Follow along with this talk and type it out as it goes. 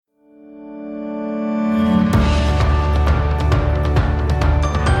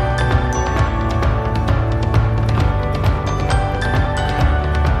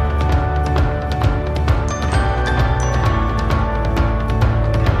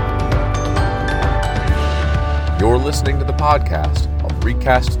You're listening to the podcast of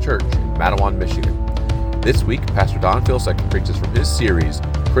Recast Church in Mattawan, Michigan. This week, Pastor Don Filsek preaches from his series,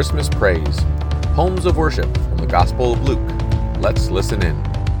 Christmas Praise, Poems of Worship from the Gospel of Luke. Let's listen in.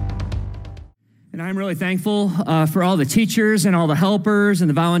 And I'm really thankful for all the teachers and all the helpers and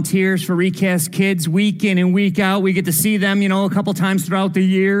the volunteers for Recast Kids week in and week out. We get to see them, a couple times throughout the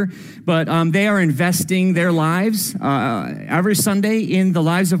year, but they are investing their lives every Sunday in the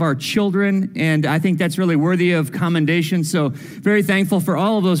lives of our children, and I think that's really worthy of commendation. So very thankful for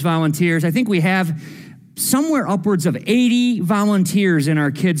all of those volunteers. I think we have somewhere upwards of 80 volunteers in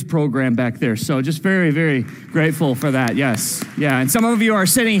our kids program back there. So just very, very grateful for that. Yes. Yeah. And some of you are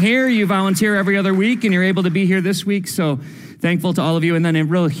sitting here. You volunteer every other week and you're able to be here this week. So thankful to all of you. And then a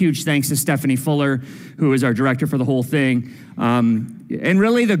real huge thanks to Stephanie Fuller, who is our director for the whole thing. And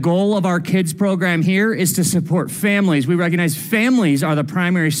really the goal of our kids program here is to support families. We recognize families are the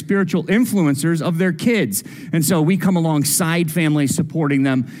primary spiritual influencers of their kids. And so we come alongside families, supporting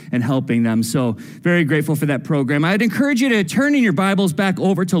them and helping them. So very grateful for that program. I'd encourage you to turn in your Bibles back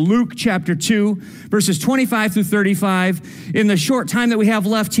over to Luke chapter 2, verses 25 through 35. In the short time that we have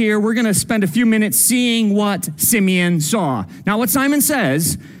left here, we're going to spend a few minutes seeing what Simeon saw. Not what Simon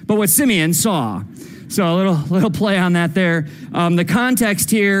says, but what Simeon saw. So a little play on that there. The context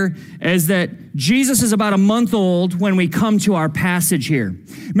here is that Jesus is about a month old when we come to our passage here.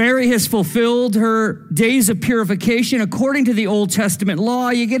 Mary has fulfilled her days of purification according to the Old Testament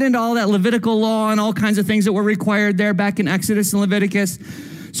law. You get into all that Levitical law and all kinds of things that were required there back in Exodus and Leviticus.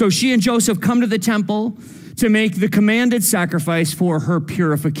 So she and Joseph come to the temple to make the commanded sacrifice for her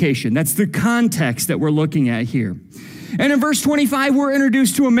purification. That's the context that we're looking at here. And in verse 25, we're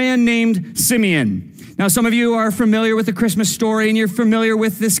introduced to a man named Simeon. Now, some of you are familiar with the Christmas story, and you're familiar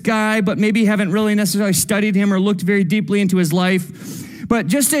with this guy, but maybe haven't really necessarily studied him or looked very deeply into his life. But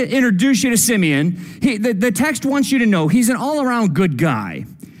just to introduce you to Simeon, the text wants you to know he's an all-around good guy.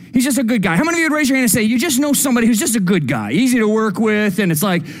 He's just a good guy. How many of you would raise your hand and say, you just know somebody who's just a good guy, easy to work with, and it's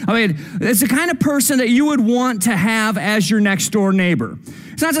the kind of person that you would want to have as your next-door neighbor.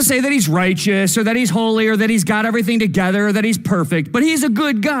 It's not to say that he's righteous or that he's holy or that he's got everything together or that he's perfect, but he's a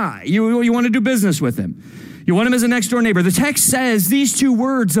good guy. You want to do business with him. You want him as a next-door neighbor. The text says these two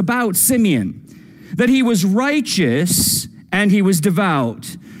words about Simeon, that he was righteous and he was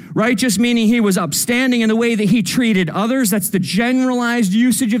devout. Righteous meaning he was upstanding in the way that he treated others. That's the generalized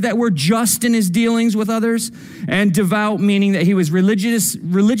usage of that word, just in his dealings with others. And devout meaning that he was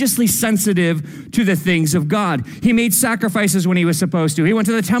religiously sensitive to the things of God. He made sacrifices when he was supposed to. He went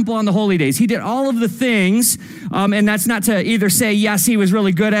to the temple on the holy days. He did all of the things, and that's not to either say, yes, he was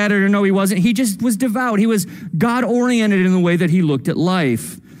really good at it, or no, he wasn't. He just was devout. He was God-oriented in the way that he looked at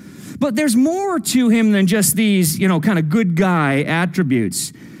life. But there's more to him than just these, kind of good guy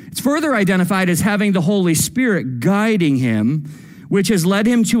attributes. It's further identified as having the Holy Spirit guiding him, which has led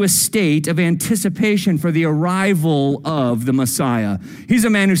him to a state of anticipation for the arrival of the Messiah. He's a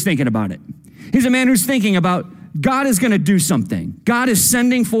man who's thinking about it. He's a man who's thinking about God is going to do something. God is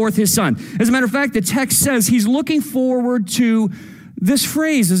sending forth his son. As a matter of fact, the text says he's looking forward to, this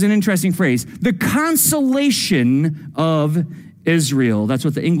phrase is an interesting phrase, the consolation of Israel. That's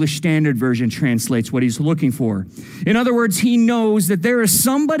what the English Standard Version translates what he's looking for. In other words, he knows that there is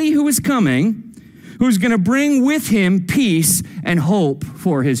somebody who is coming who's going to bring with him peace and hope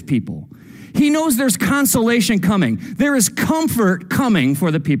for his people. He knows there's consolation coming. There is comfort coming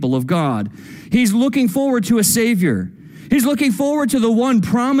for the people of God. He's looking forward to a Savior. He's looking forward to the one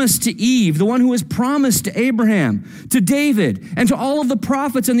promised to Eve, the one who was promised to Abraham, to David, and to all of the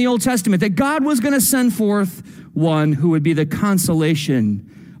prophets in the Old Testament, that God was going to send forth one who would be the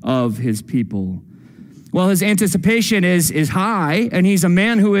consolation of his people. Well, his anticipation is high, and he's a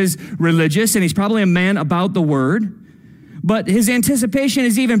man who is religious, and he's probably a man about the word. But his anticipation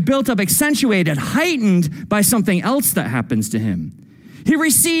is even built up, accentuated, heightened by something else that happens to him. He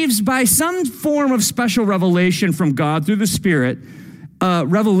receives by some form of special revelation from God through the Spirit,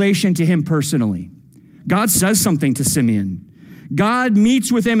 revelation to him personally. God says something to Simeon. God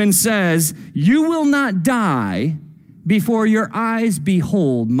meets with him and says, you will not die before your eyes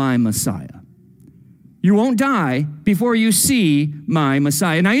behold my Messiah. You won't die before you see my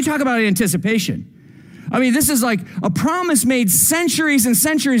Messiah. Now you talk about anticipation. I mean, this is like a promise made centuries and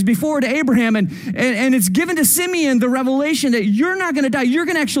centuries before to Abraham, and it's given to Simeon the revelation that you're not going to die. You're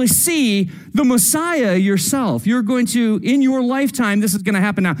going to actually see the Messiah yourself. You're going to, in your lifetime, this is going to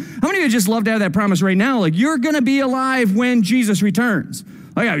happen now. How many of you just love to have that promise right now? Like, you're going to be alive when Jesus returns.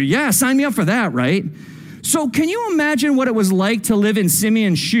 Like, yeah, sign me up for that, right? So can you imagine what it was like to live in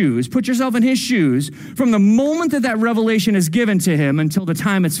Simeon's shoes? Put yourself in his shoes from the moment that revelation is given to him until the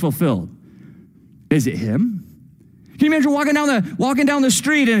time it's fulfilled. Is it him? Can you imagine walking down the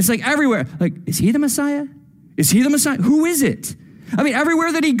street and it's like everywhere? Like, is he the Messiah? Is he the Messiah? Who is it? I mean,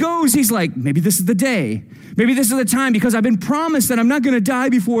 everywhere that he goes, he's like, maybe this is the day. Maybe this is the time because I've been promised that I'm not going to die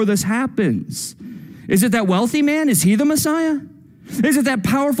before this happens. Is it that wealthy man? Is he the Messiah? Is it that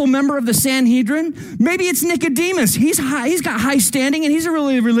powerful member of the Sanhedrin? Maybe it's Nicodemus. He's got high standing and he's a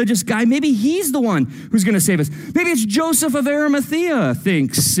really religious guy. Maybe he's the one who's going to save us. Maybe it's Joseph of Arimathea,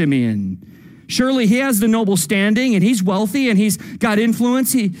 thinks Simeon. Surely he has the noble standing and he's wealthy and he's got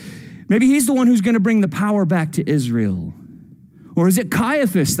influence. Maybe he's the one who's going to bring the power back to Israel. Or is it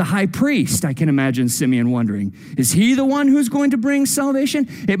Caiaphas, the high priest? I can imagine Simeon wondering. Is he the one who's going to bring salvation?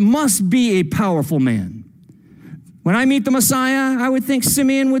 It must be a powerful man. When I meet the Messiah, I would think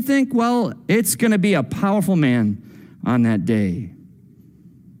Simeon would think, well, it's going to be a powerful man on that day.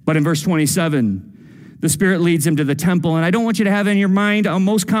 But in verse 27, the Spirit leads him to the temple. And I don't want you to have in your mind,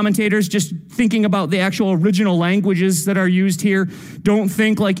 most commentators just thinking about the actual original languages that are used here. Don't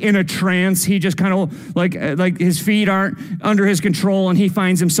think like in a trance. He just kind of like his feet aren't under his control and he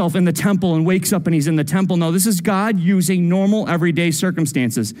finds himself in the temple and wakes up and he's in the temple. No, this is God using normal everyday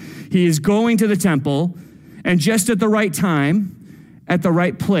circumstances. He is going to the temple. And just at the right time, at the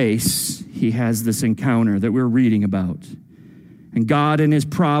right place, he has this encounter that we're reading about. And God in his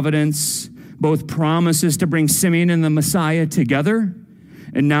providence both promises to bring Simeon and the Messiah together,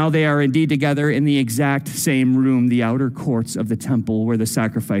 and now they are indeed together in the exact same room, the outer courts of the temple where the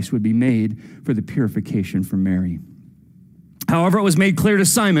sacrifice would be made for the purification for Mary. However, it was made clear to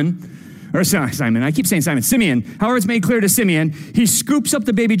Simeon. However, it's made clear to Simeon, he scoops up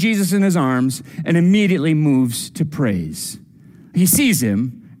the baby Jesus in his arms and immediately moves to praise. He sees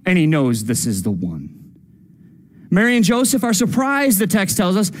him and he knows this is the one. Mary and Joseph are surprised, the text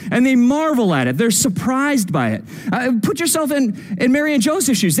tells us, and they marvel at it. They're surprised by it. Put yourself in Mary and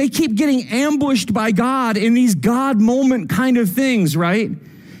Joseph's shoes. They keep getting ambushed by God in these God moment kind of things, right?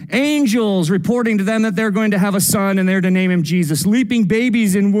 Angels reporting to them that they're going to have a son and they're to name him Jesus. Leaping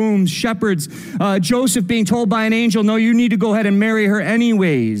babies in wombs, shepherds. Joseph being told by an angel, no, you need to go ahead and marry her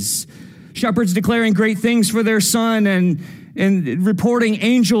anyways. Shepherds declaring great things for their son and reporting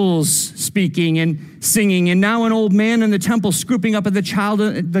angels speaking and singing. And now an old man in the temple scooping up at the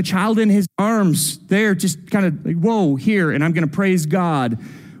child in his arms. They're just kind of like, whoa, here, and I'm going to praise God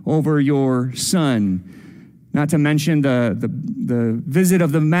over your son. Not to mention the visit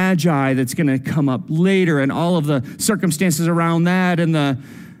of the Magi that's going to come up later and all of the circumstances around that and the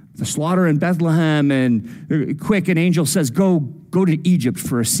slaughter in Bethlehem and quick, an angel says, go to Egypt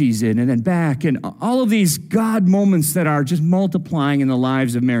for a season and then back. And all of these God moments that are just multiplying in the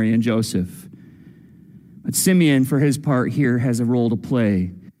lives of Mary and Joseph. But Simeon, for his part here, has a role to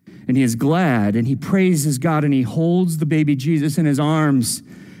play. And he is glad and he praises God and he holds the baby Jesus in his arms.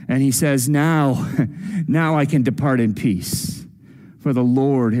 And he says, now I can depart in peace, for the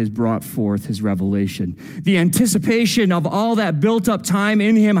Lord has brought forth his revelation. The anticipation of all that built up time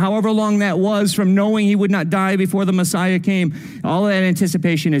in him, however long that was, from knowing he would not die before the Messiah came, all that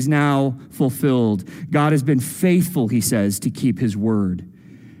anticipation is now fulfilled. God has been faithful, he says, to keep his word.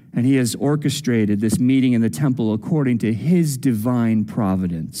 And he has orchestrated this meeting in the temple according to his divine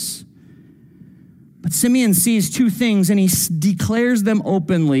providence. But Simeon sees two things, and he declares them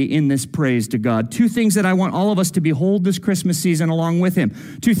openly in this praise to God. Two things that I want all of us to behold this Christmas season along with him.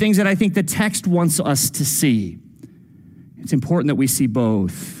 Two things that I think the text wants us to see. It's important that we see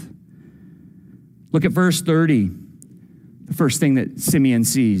both. Look at verse 30, the first thing that Simeon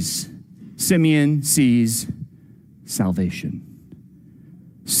sees. Simeon sees salvation.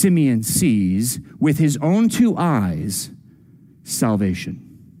 Simeon sees with his own two eyes salvation.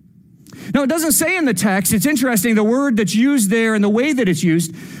 Now, it doesn't say in the text, it's interesting, the word that's used there and the way that it's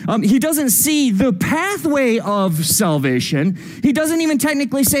used, he doesn't see the pathway of salvation. He doesn't even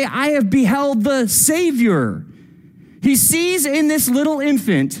technically say, I have beheld the Savior. He sees in this little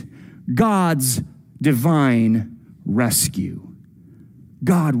infant God's divine rescue.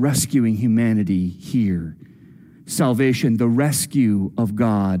 God rescuing humanity here. Salvation, the rescue of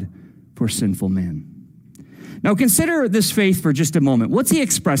God for sinful man. Now, consider this faith for just a moment. What's he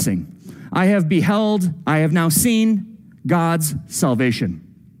expressing? I have beheld, I have now seen God's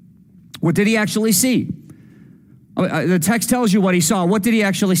salvation. What did he actually see? The text tells you what he saw. What did he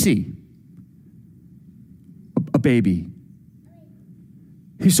actually see? A baby.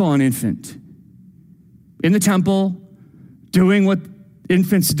 He saw an infant in the temple doing what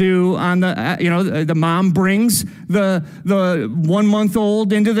infants do on the mom brings the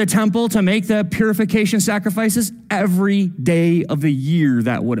 1-month-old into the temple to make the purification sacrifices. Every day of the year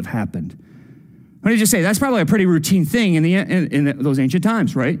that would have happened. What did you just say? That's probably a pretty routine thing in those ancient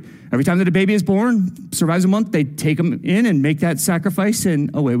times, right? Every time that a baby is born, survives a month, they take him in and make that sacrifice,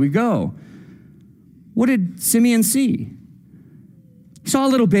 and away we go. What did Simeon see? He saw a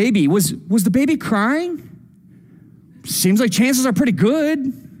little baby. Was the baby crying? Seems like chances are pretty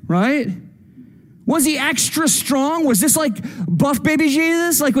good, right? Was he extra strong? Was this like buff baby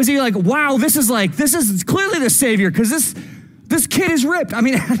Jesus? Like, was he like, wow, this is clearly the Savior, because this kid is ripped. I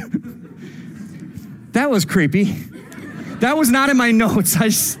mean, that was creepy. That was not in my notes.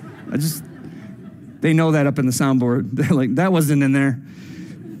 They know that up in the soundboard. They're like, that wasn't in there.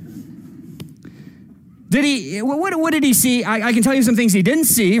 What did he see? I can tell you some things he didn't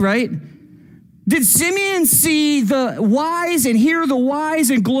see, right? Did Simeon see the wise and hear the wise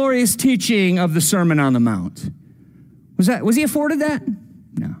and glorious teaching of the Sermon on the Mount? Was he afforded that?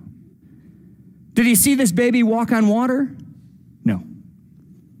 No. Did he see this baby walk on water? No.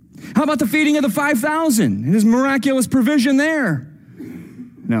 How about the feeding of the 5,000 and his miraculous provision there?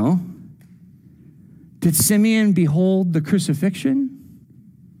 No. Did Simeon behold the crucifixion?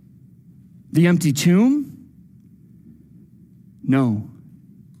 The empty tomb? No.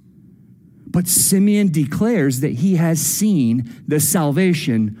 But Simeon declares that he has seen the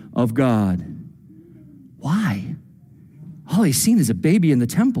salvation of God. Why? All he's seen is a baby in the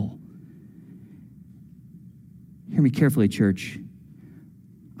temple. Hear me carefully, church.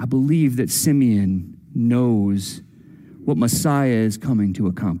 I believe that Simeon knows what Messiah is coming to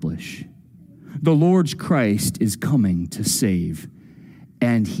accomplish. The Lord's Christ is coming to save,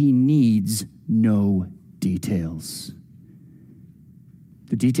 and he needs no details.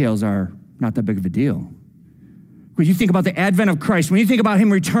 The details are not that big of a deal. When you think about the advent of Christ, when you think about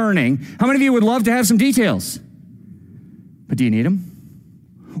him returning, how many of you would love to have some details? But do you need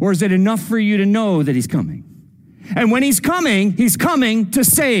them? Or is it enough for you to know that he's coming? And when he's coming to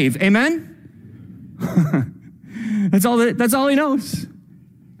save. Amen? That's all he knows.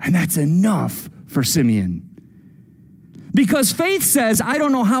 And that's enough for Simeon. Because faith says, I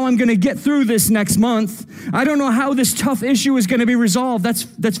don't know how I'm going to get through this next month. I don't know how this tough issue is going to be resolved.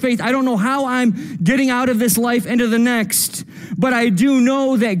 That's faith. I don't know how I'm getting out of this life into the next. But I do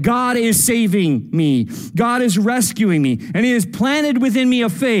know that God is saving me. God is rescuing me. And he has planted within me a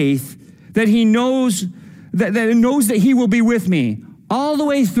faith that he knows that he will be with me all the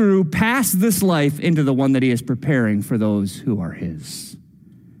way through past this life into the one that he is preparing for those who are his.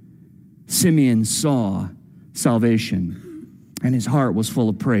 Simeon saw salvation, and his heart was full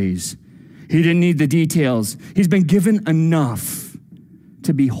of praise. He didn't need the details. He's been given enough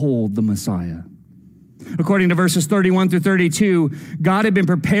to behold the Messiah. According to verses 31 through 32, God had been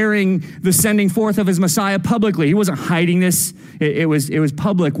preparing the sending forth of his Messiah publicly. He wasn't hiding this. It was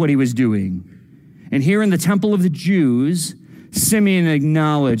public what he was doing. And here in the temple of the Jews, Simeon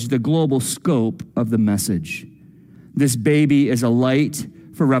acknowledged the global scope of the message. This baby is a light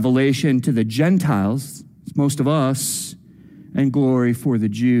for revelation to the Gentiles, most of us, and glory for the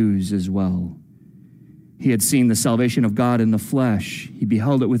Jews as well. He had seen the salvation of God in the flesh. He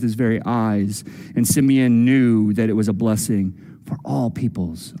beheld it with his very eyes, and Simeon knew that it was a blessing for all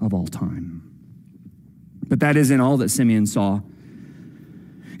peoples of all time. But that isn't all that Simeon saw.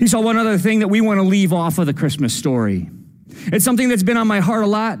 He saw one other thing that we want to leave off of the Christmas story. It's something that's been on my heart a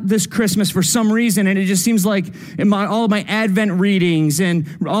lot this Christmas for some reason, and it just seems like in all of my Advent readings and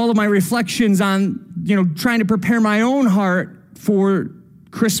all of my reflections on, trying to prepare my own heart for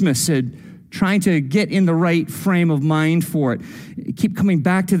Christmas and trying to get in the right frame of mind for it. I keep coming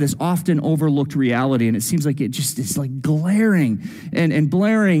back to this often overlooked reality, and it seems like it just is like glaring and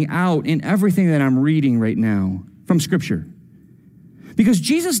blaring out in everything that I'm reading right now from Scripture. Because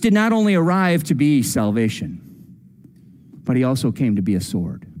Jesus did not only arrive to be salvation, but he also came to be a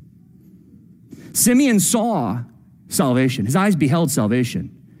sword. Simeon saw salvation. His eyes beheld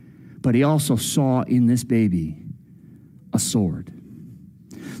salvation, but he also saw in this baby a sword.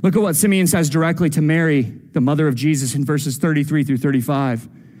 Look at what Simeon says directly to Mary, the mother of Jesus, in verses 33 through 35.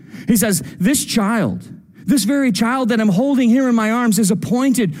 He says, this very child that I'm holding here in my arms is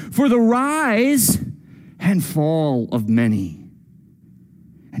appointed for the rise and fall of many.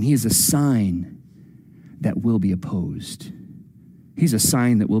 And he is a sign that will be opposed. He's a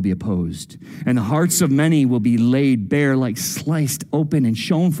sign that will be opposed. And the hearts of many will be laid bare, like sliced open and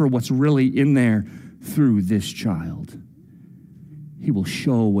shown for what's really in there through this child. He will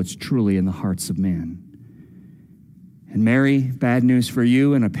show what's truly in the hearts of man. And Mary, bad news for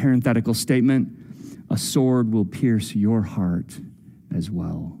you, and a parenthetical statement, a sword will pierce your heart as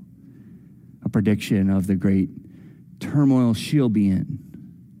well. A prediction of the great turmoil she'll be in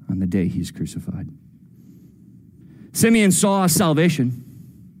on the day he's crucified. Simeon saw salvation,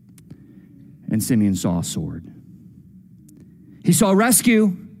 and Simeon saw a sword. He saw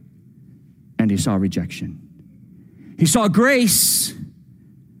rescue, and he saw rejection. He saw grace,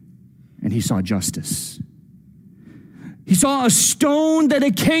 and he saw justice. He saw a stone that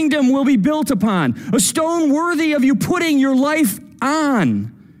a kingdom will be built upon, a stone worthy of you putting your life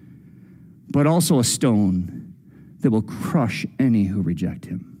on, but also a stone that will crush any who reject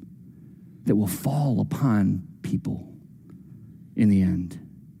him, that will fall upon people in the end.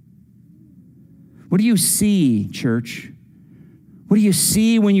 What do you see, church? What do you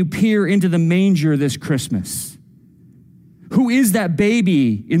see when you peer into the manger this Christmas? Who is that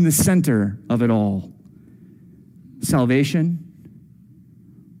baby in the center of it all? Salvation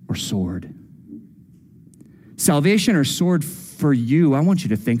or sword? Salvation or sword for you? I want you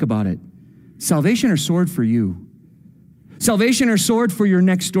to think about it. Salvation or sword for you? Salvation or sword for your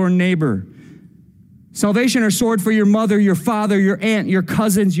next door neighbor? Salvation or sword for your mother, your father, your aunt, your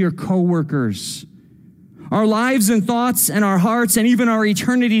cousins, your coworkers? Our lives and thoughts and our hearts and even our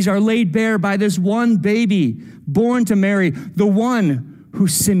eternities are laid bare by this one baby born to Mary, the one who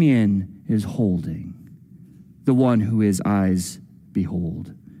Simeon is holding, the one who his eyes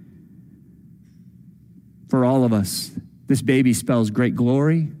behold. For all of us, this baby spells great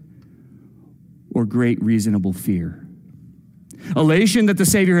glory or great reasonable fear. Elation that the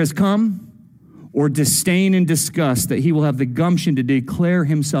Savior has come, or disdain and disgust that he will have the gumption to declare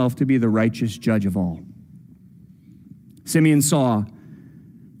himself to be the righteous judge of all. Simeon saw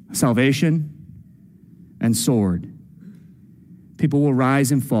salvation and sword. People will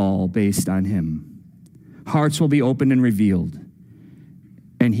rise and fall based on him. Hearts will be opened and revealed,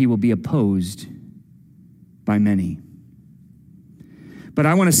 and he will be opposed by many. But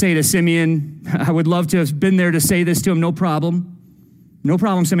I want to say to Simeon, I would love to have been there to say this to him, no problem. No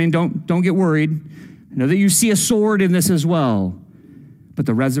problem, Simeon, don't get worried. I know that you see a sword in this as well, but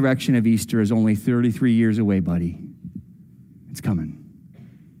the resurrection of Easter is only 33 years away, buddy. It's coming.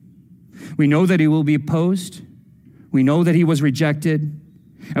 We know that he will be opposed. We know that he was rejected.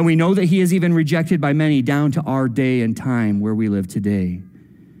 And we know that he is even rejected by many down to our day and time where we live today.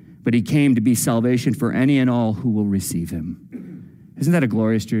 But he came to be salvation for any and all who will receive him. Isn't that a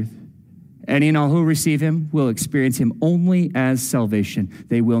glorious truth? Any and all who receive him will experience him only as salvation.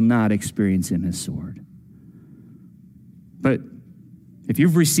 They will not experience him as sword. But if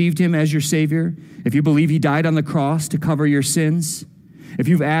you've received him as your Savior, if you believe he died on the cross to cover your sins, if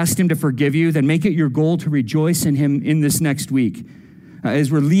you've asked him to forgive you, then make it your goal to rejoice in him in this next week.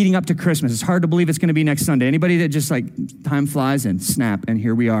 As we're leading up to Christmas, it's hard to believe it's going to be next Sunday. Anybody that just time flies and snap, and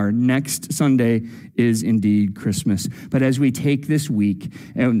here we are. Next Sunday is indeed Christmas. But as we take this week,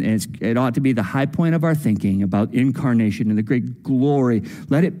 and it ought to be the high point of our thinking about incarnation and the great glory,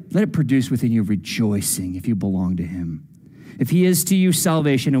 let it produce within you rejoicing if you belong to him. If he is to you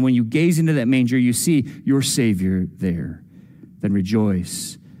salvation, and when you gaze into that manger, you see your Savior there, then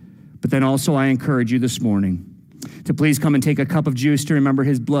rejoice. But then also I encourage you this morning to please come and take a cup of juice to remember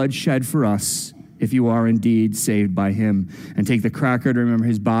his blood shed for us if you are indeed saved by him, and take the cracker to remember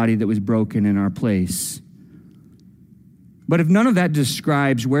his body that was broken in our place. But if none of that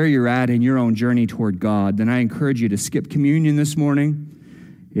describes where you're at in your own journey toward God, then I encourage you to skip communion this morning.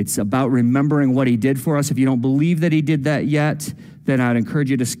 It's about remembering what he did for us. If you don't believe that he did that yet, then I'd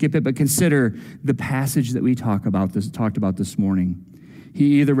encourage you to skip it, but consider the passage that we talked about this morning.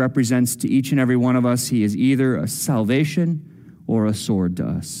 He either represents to each and every one of us, he is either a salvation or a sword to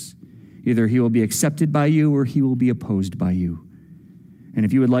us. Either he will be accepted by you or he will be opposed by you. And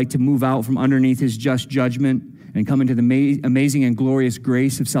if you would like to move out from underneath his just judgment and come into the amazing and glorious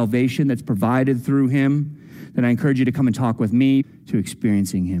grace of salvation that's provided through him, then I encourage you to come and talk with me to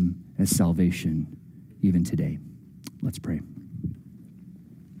experiencing him as salvation even today. Let's pray.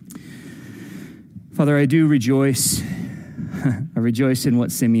 Father, I do rejoice. I rejoice in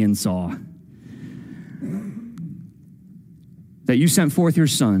what Simeon saw. That you sent forth your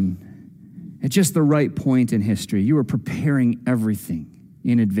son at just the right point in history. You were preparing everything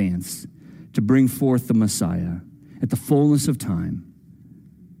in advance to bring forth the Messiah at the fullness of time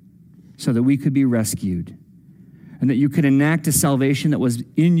so that we could be rescued and that you could enact a salvation that was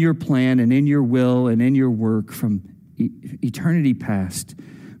in your plan and in your will and in your work from eternity past,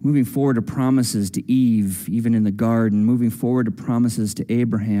 moving forward to promises to Eve, even in the garden, moving forward to promises to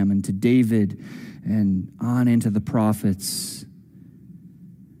Abraham and to David, and on into the prophets,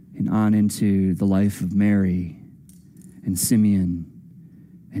 and on into the life of Mary and Simeon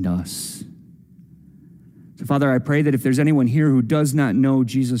and us. So, Father, I pray that if there's anyone here who does not know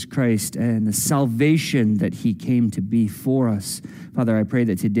Jesus Christ and the salvation that he came to be for us, Father, I pray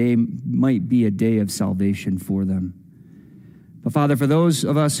that today might be a day of salvation for them. But Father, for those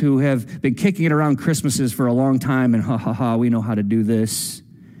of us who have been kicking it around Christmases for a long time and we know how to do this,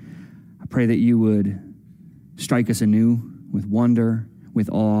 I pray that you would strike us anew with wonder, with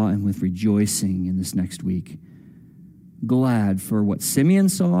awe, and with rejoicing in this next week. Glad for what Simeon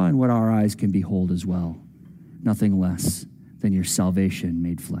saw and what our eyes can behold as well. Nothing less than your salvation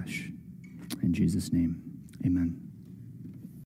made flesh. In Jesus' name, amen.